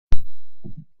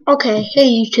Okay,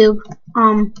 hey YouTube.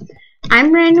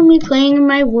 I'm randomly playing in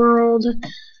my world,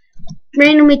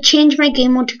 randomly change my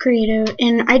game mode to creative,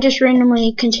 and I just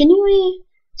randomly continually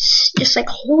just like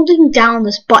holding down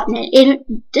this button. It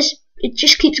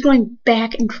just keeps going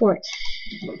back and forth,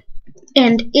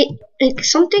 and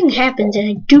something happens and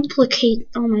I duplicate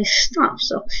all my stuff.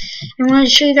 So I wanted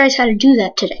to show you guys how to do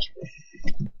that today.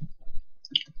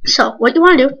 So what you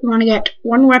want to do, you want to get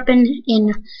one weapon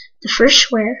in the first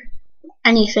square.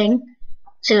 Anything.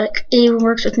 So like it even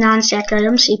works with non-stacked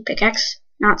items. See, pickaxe,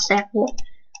 not stackable,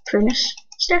 furnace,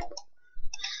 stackable.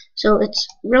 So it's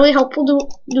really helpful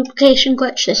duplication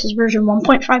glitch. This is version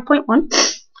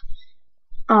 1.5.1.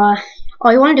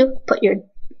 All you want to do, put your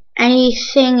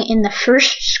anything in the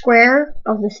first square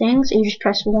of the thing. So you just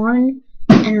press 1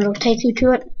 and it'll take you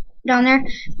to it down there.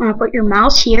 You want to put your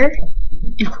mouse here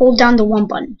and hold down the 1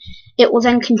 button. It will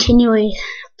then continually,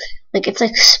 like it's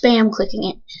like spam clicking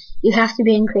it. You have to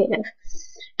be in creative.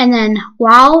 And then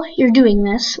while you're doing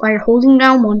this, while you're holding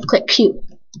down 1, click Q.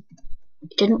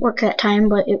 It didn't work that time,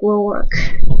 but it will work.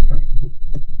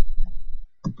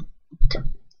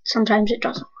 Sometimes it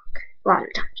doesn't work. A lot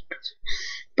of times it doesn't.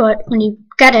 But when you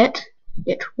get it,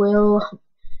 it will...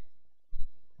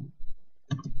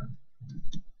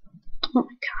 Oh my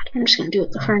god, I'm just going to do it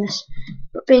with the furnace.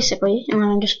 But basically, I'm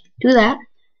going to just do that.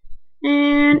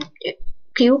 And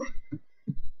Q.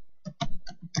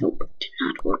 Nope, did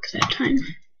not work that time.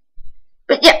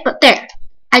 But yeah, but there.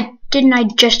 I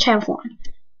just have 1.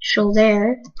 So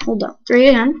there. Hold on. 3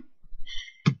 again.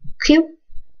 Q.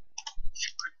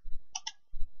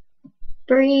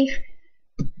 3.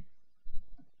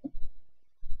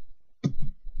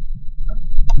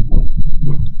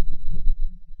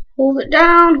 Hold it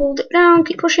down,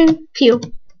 keep pushing. Q.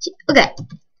 Okay.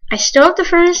 I still have the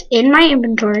furnace in my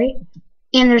inventory,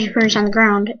 and there's a furnace on the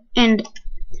ground, and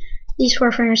these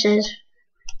 4 furnaces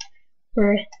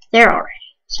were there already,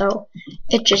 so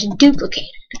it just duplicated.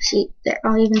 See, there,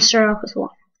 I'll even start off with 1.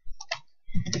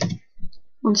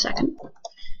 1 second.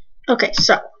 Okay,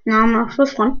 so now I'm off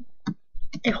with 1.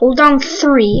 I hold down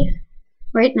 3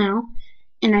 right now,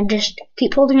 and I just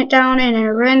keep holding it down, and at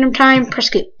a random time, press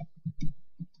Q.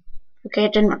 Okay,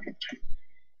 it didn't work that time.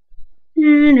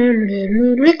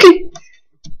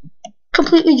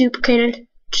 Completely duplicated.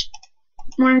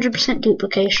 100%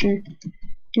 duplication,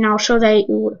 and I'll show that it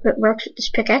works with this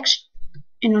pickaxe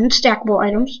and unstackable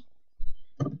items.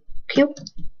 Q.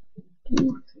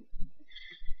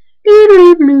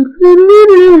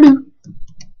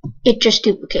 It just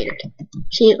duplicated.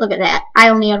 See, look at that. I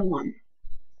only had 1.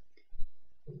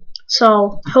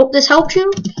 So, hope this helped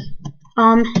you. If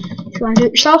you want to do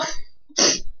it yourself,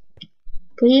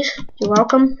 please, you're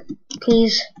welcome.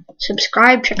 Please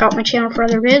subscribe. Check out my channel for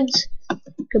other vids.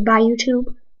 Goodbye,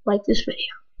 YouTube. Like this video.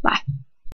 Bye.